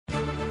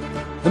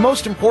The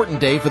most important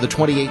day for the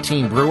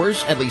 2018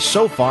 Brewers, at least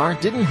so far,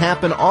 didn't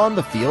happen on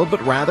the field,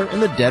 but rather in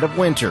the dead of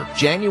winter,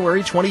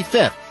 January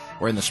 25th,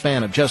 where in the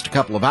span of just a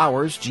couple of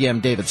hours, GM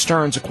David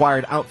Stearns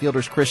acquired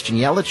outfielders Christian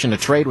Yelich in a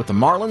trade with the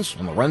Marlins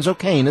and Lorenzo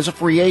Cain as a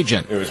free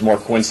agent. It was more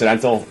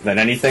coincidental than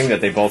anything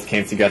that they both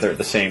came together at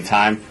the same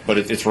time, but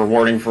it's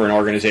rewarding for an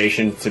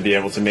organization to be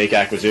able to make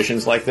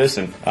acquisitions like this,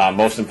 and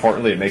most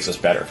importantly, it makes us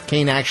better.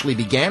 Cain actually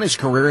began his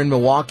career in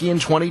Milwaukee in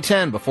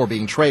 2010 before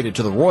being traded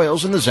to the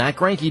Royals in the Zach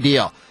Greinke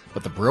deal.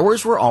 But the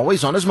Brewers were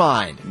always on his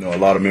mind. A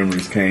lot of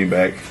memories came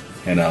back.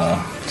 And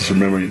just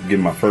remember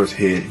getting my first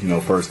hit,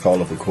 first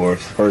call-up, of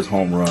course, first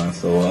home run.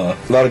 So a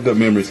lot of good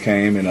memories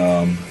came, and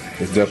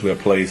it's definitely a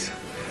place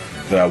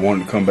that I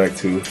wanted to come back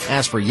to.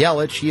 As for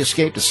Yelich, he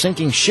escaped a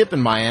sinking ship in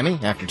Miami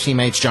after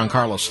teammates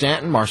Giancarlo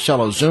Stanton, Marcell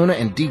Ozuna,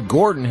 and Dee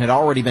Gordon had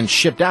already been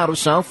shipped out of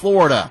South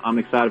Florida. I'm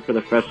excited for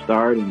the fresh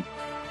start and,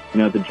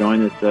 to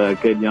join this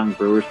good young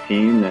Brewers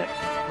team that,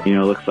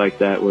 looks like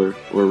that we're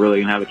really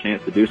going to have a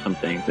chance to do some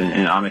things.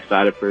 And I'm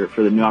excited for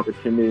the new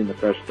opportunity and the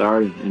fresh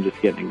start and just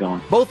getting it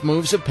going. Both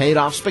moves have paid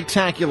off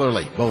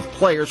spectacularly. Both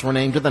players were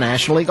named to the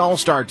National League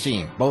All-Star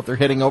team. Both are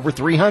hitting over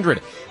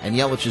 300. And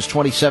Yelich's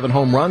 27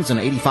 home runs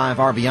and 85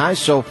 RBIs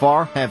so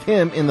far have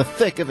him in the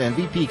thick of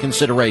MVP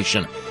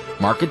consideration.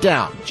 Mark it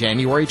down,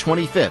 January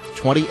 25th,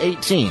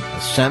 2018,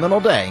 a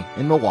seminal day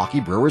in Milwaukee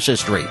Brewers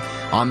history.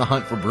 On the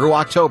hunt for Brew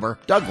October,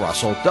 Doug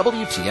Russell,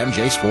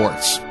 WTMJ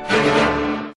Sports.